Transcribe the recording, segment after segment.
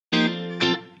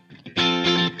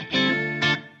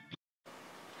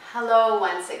Hello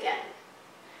once again.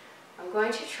 I'm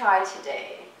going to try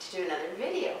today to do another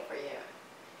video for you.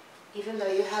 Even though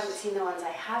you haven't seen the ones I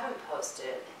haven't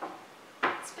posted,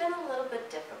 it's been a little bit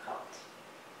difficult.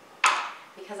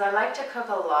 Because I like to cook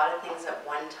a lot of things at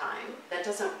one time. That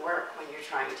doesn't work when you're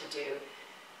trying to do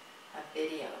a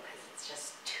video because it's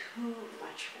just too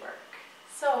much work.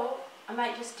 So I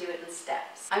might just do it in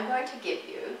steps. I'm going to give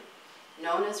you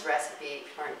Nona's recipe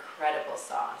for incredible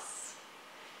sauce.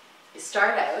 You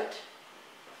start out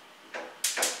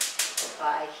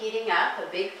by heating up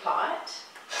a big pot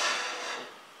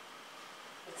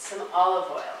with some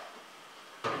olive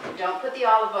oil. Don't put the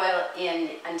olive oil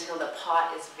in until the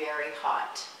pot is very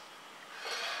hot.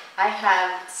 I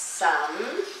have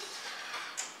some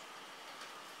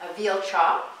a veal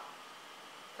chop.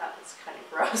 That was kind of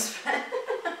gross, but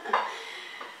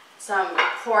some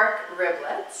pork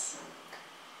riblets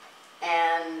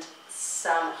and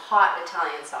some hot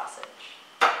Italian sausage.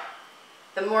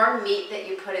 The more meat that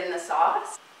you put in the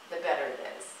sauce, the better it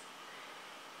is.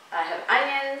 I have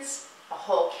onions, a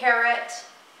whole carrot,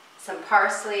 some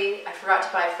parsley. I forgot to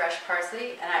buy fresh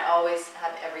parsley, and I always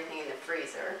have everything in the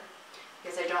freezer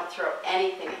because I don't throw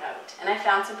anything out. And I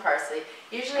found some parsley.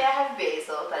 Usually I have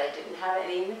basil, but I didn't have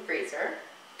any in the freezer,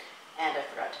 and I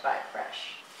forgot to buy it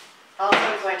fresh. Also,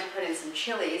 I'm going to put in some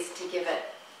chilies to give it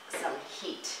some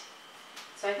heat.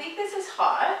 So I think this is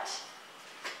hot.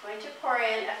 I'm going to pour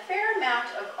in a fair amount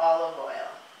of olive oil.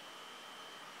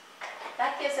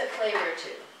 That gives it flavor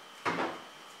too.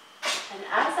 And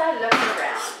as I look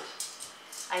around,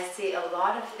 I see a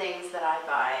lot of things that I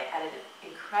buy at an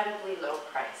incredibly low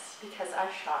price because I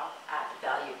shop at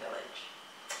Value Village.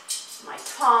 My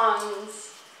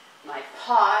tongs, my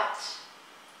pot.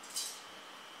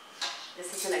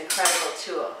 This is an incredible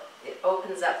tool. It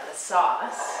opens up the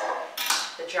sauce,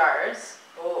 the jars.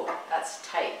 Oh, that's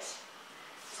tight.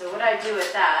 So what I do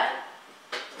with that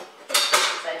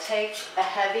is I take a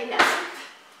heavy knife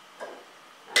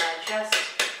and I just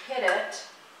hit it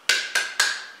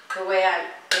the way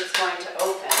it's going to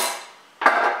open.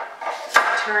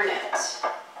 Turn it.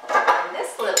 And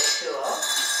this little tool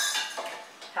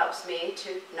helps me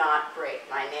to not break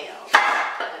my nails.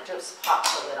 And it just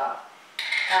pops the lid off.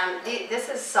 This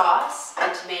is sauce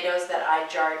and tomatoes that I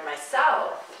jarred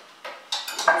myself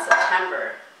in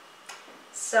September.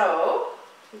 So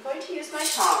I'm going to use my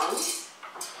tongs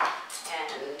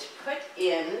and put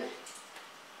in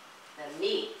the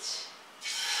meat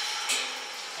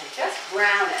and just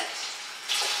brown it.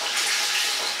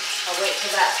 I'll wait till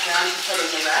that's brown to put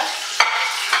in the rest.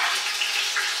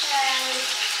 And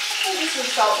maybe some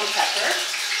salt and pepper.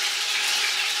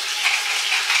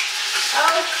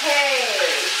 Okay,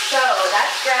 so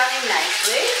that's browning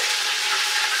nicely.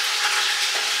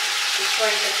 I'm just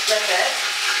going to flip it.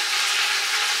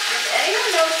 If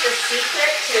anyone knows the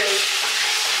secret to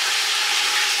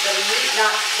the meat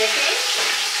not sticking,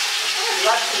 I would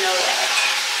love to know that.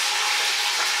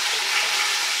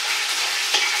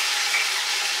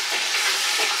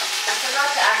 I forgot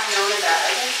to ask Nona that.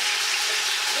 I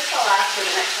guess I'll ask her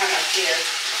the next time I see her.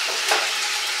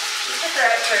 We took her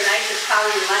out for a nice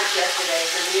Italian lunch yesterday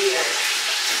for New Year's.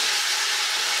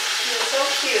 She was so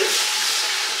cute.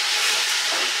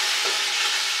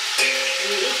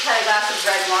 We each had a glass of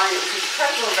red wine. It was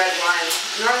incredible red wine.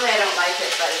 Normally I don't like it,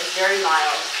 but it was very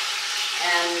mild.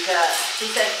 And she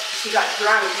said she got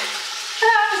drunk.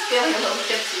 I was feeling a little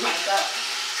tipsy myself.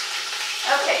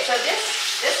 Okay, so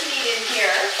this meat in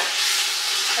here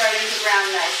starting to brown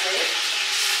nicely.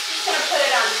 I'm just going to put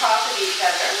it on top of each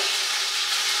other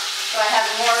so I have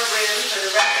more room for the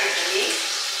rest of the meat.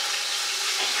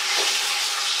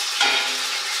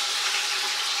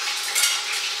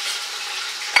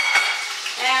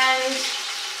 And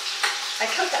I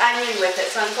cooked onion with it,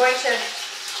 so I'm going to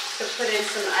put in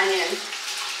some onion.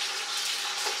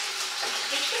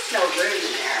 There's just no room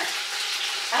in there.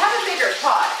 I have a bigger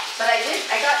pot, but did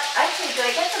I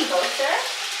get them both there?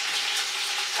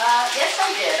 Yes,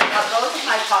 I did. I got both of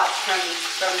my pots from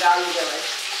Value Village.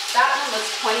 That one was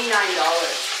 $29.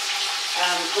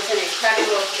 With an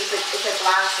incredible, it's a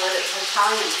glass lid, it's an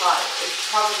Italian pot.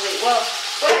 It's probably, well,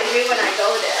 what I do when I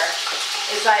go there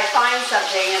is I find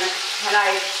something and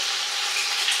I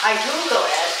Google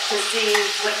it to see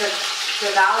what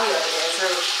the value of it is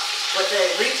or what the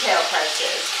retail price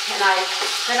is. And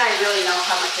then I really know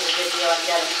how much of a good deal I'm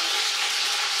getting.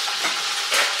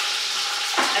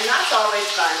 And that's always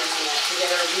fun, isn't it, to get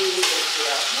a really good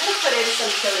deal. I'm going to put in some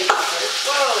chili peppers.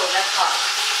 Whoa, that's hot.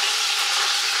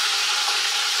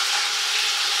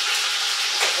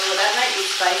 Oh, that might be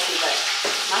spicy, but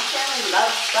my family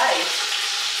loves spice.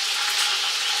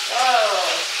 Whoa.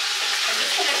 I'm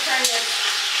just going to turn this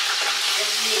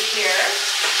this meat here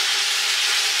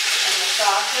and the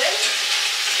sausage.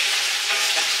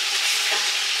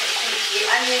 Put the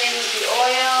onion in with the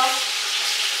oil.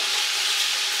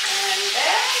 And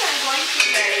then I'm going to be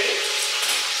ready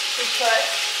to put,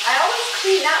 I always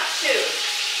clean up too.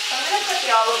 So I'm going to put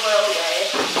the olive oil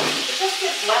away. It just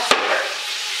gets less work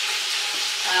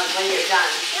when you're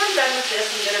done. When I'm done with this,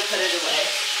 I'm going to put it away.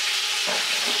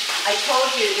 I told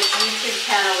you this YouTube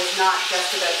channel is not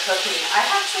just about cooking. I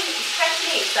have some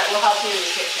techniques that will help you in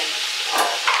the kitchen.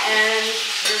 And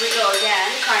here we go again,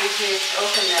 trying to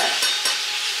open this.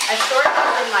 I stored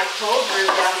this in my cold room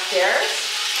downstairs.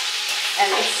 And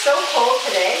it's so cold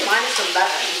today, -11.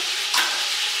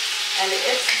 And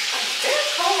it's very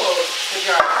cold, the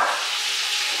jar.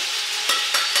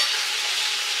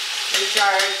 We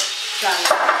jarred some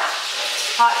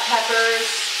hot peppers.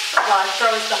 Well, I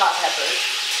froze the hot peppers.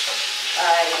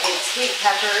 I did sweet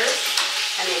peppers.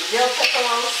 I made dill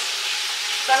pickles.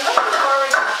 So I'm looking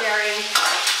forward to sharing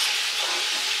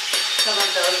some of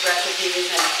those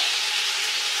recipes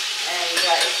and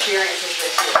experiences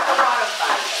with you. It's a lot of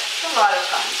fun. It's a lot of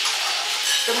fun.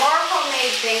 The more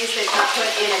homemade things that you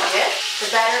put in a dish, the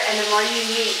better and the more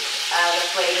unique the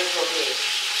flavors will be.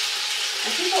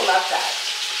 And people love that.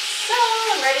 So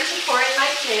I'm ready to pour in my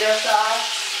tomato sauce.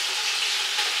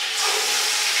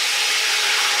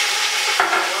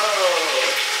 Whoa.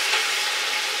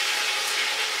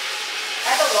 I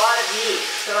have a lot of meat,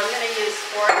 so I'm going to use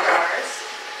 4 jars.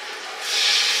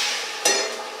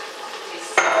 It's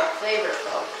so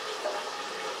flavorful.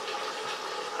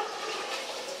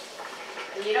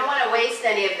 And you don't want to waste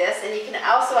any of this, and you can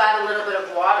also add a little bit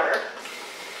of water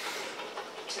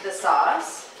to the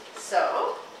sauce.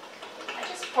 So I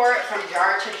just pour it from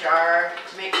jar to jar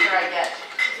to make sure I get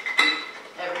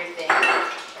everything.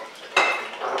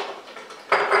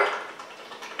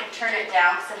 Turn it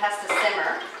down because it has to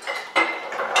simmer.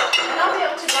 And I'll be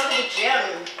able to go to the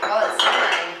gym while it's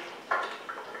simmering.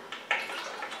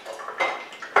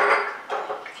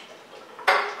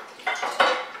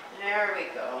 There we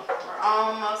go. We're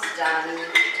almost done.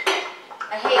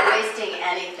 I hate wasting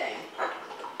anything.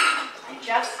 I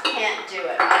just can't do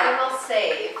it. I will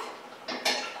save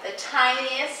the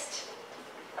tiniest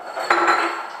of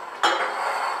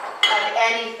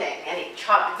anything. Any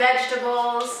chopped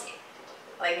vegetables.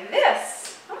 Like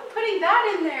this. I'm putting that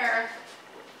in there.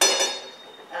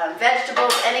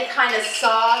 Vegetables, any kind of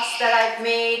sauce that I've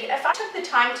made. If I took the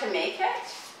time to make it,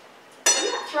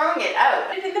 I'm not throwing it out.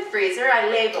 I put it in the freezer, I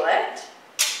label it.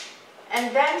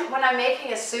 And then when I'm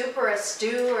making a soup or a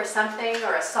stew or something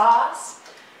or a sauce,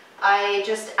 I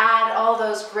just add all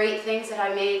those great things that I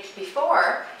made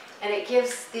before, and it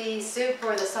gives the soup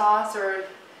or the sauce or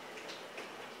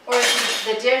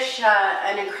the dish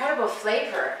an incredible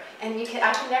flavor. And I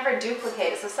can never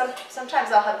duplicate it. So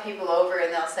sometimes I'll have people over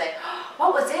and they'll say, oh,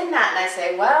 what was in that? And I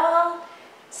say, well,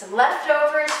 some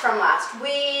leftovers from last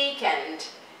week, and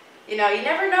you know, you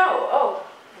never know. Oh,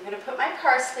 I'm going to put my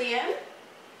parsley in.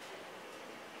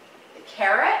 The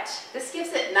carrot. This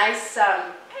gives it nice,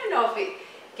 I don't know if it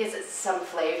gives it some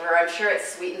flavor. I'm sure it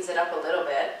sweetens it up a little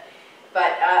bit.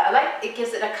 But it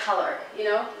gives it a color, you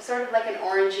know, sort of like an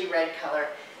orangey red color.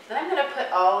 Then I'm going to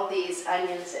put all these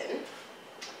onions in.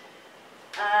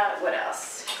 What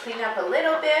else? Clean up a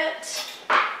little bit.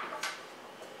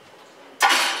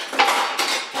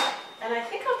 And I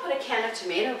think I'll put a can of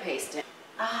tomato paste in.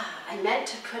 I meant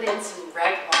to put in some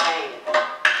red wine.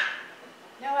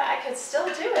 You know what? I could still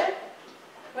do it.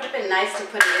 Would have been nice to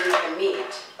put it in with the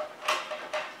meat.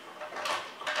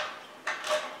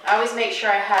 I always make sure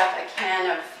I have a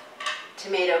can of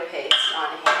tomato paste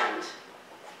on hand.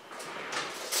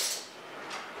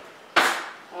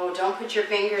 Oh, don't put your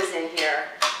fingers in here.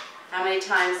 How many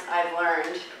times I've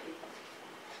learned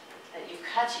that you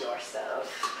cut yourself.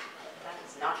 That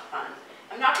is not fun.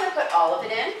 I'm not going to put all of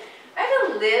it in. I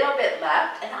have a little bit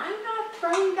left, and I'm not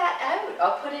throwing that out.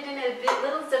 I'll put it in a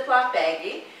little Ziploc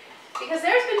baggie, because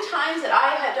there's been times that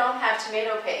I don't have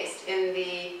tomato paste in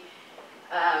the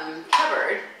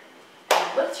cupboard.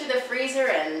 I look through the freezer,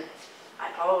 and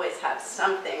I always have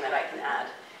something that I can add.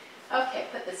 Okay,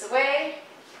 put this away.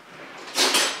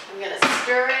 I'm going to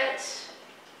stir it.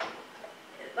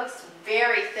 It looks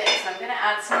very thick, so I'm going to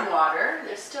add some water.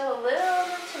 There's still a little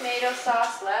tomato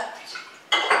sauce left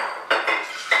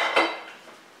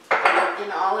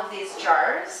in all of these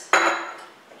jars.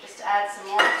 Just to add some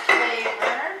more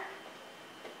flavor.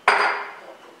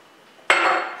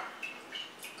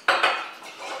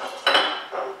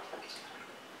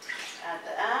 Add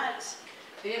that.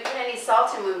 We didn't put any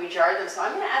salt in when we jarred them, so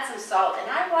I'm going to add some salt. And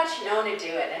I watched Nona do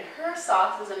it, and her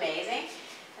sauce is amazing.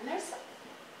 And there's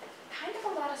kind of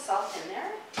a lot of salt in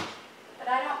there.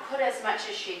 as much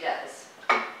as she does.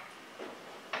 And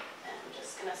I'm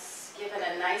just going to give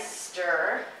it a nice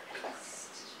stir. It's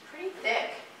pretty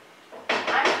thick.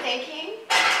 I'm thinking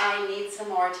I need some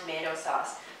more tomato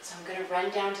sauce, so I'm going to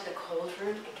run down to the cold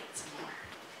room and get some more.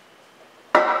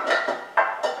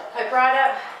 I brought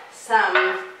up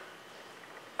some,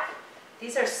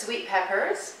 these are sweet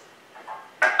peppers,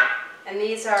 and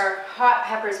these are hot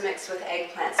peppers mixed with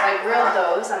eggplant. So I grilled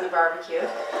those on the barbecue.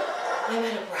 I'm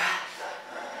out of breath.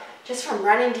 Just from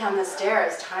running down the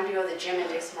stairs, time to go to the gym and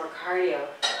do some more cardio.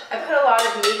 I put a lot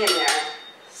of meat in there,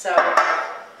 so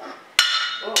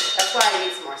that's why I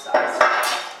need some more sauce.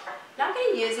 Not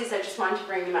going to use these, I just wanted to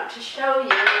bring them up to show you.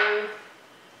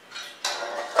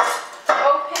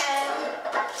 Open,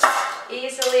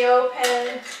 easily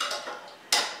open,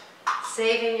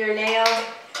 saving your nail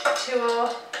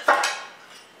tool,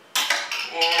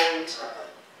 and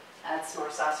add some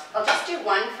more sauce. I'll just do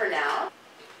one for now.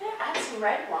 I'm going to add some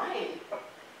red wine. I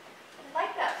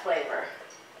like that flavor.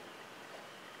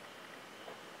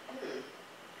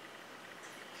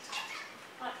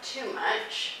 Not too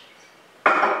much.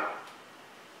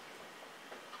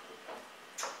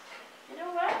 You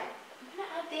know what? I'm going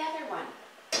to add the other one.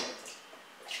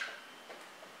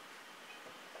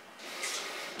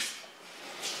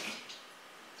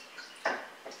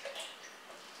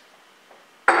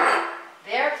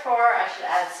 Therefore, I should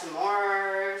add some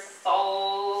more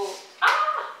salt.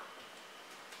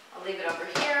 I'll leave it over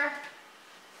here.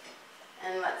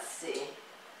 And let's see.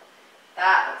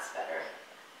 That looks better.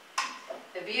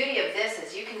 The beauty of this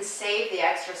is you can save the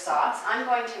extra sauce. I'm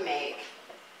going to make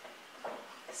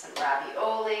some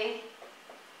ravioli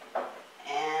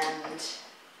and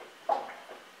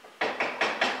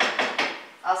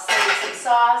I'll save some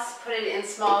sauce, put it in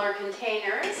smaller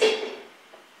containers,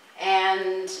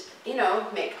 and you know,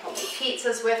 make homemade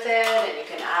pizzas with it, and you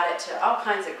can add it to all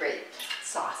kinds of great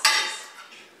sauces.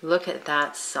 Look at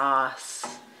that sauce.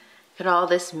 Look at all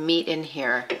this meat in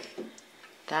here.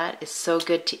 That is so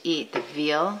good to eat. The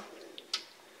veal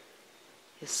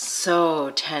is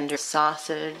so tender.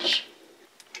 Sausage.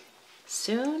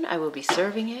 Soon I will be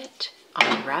serving it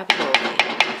on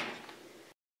ravioli.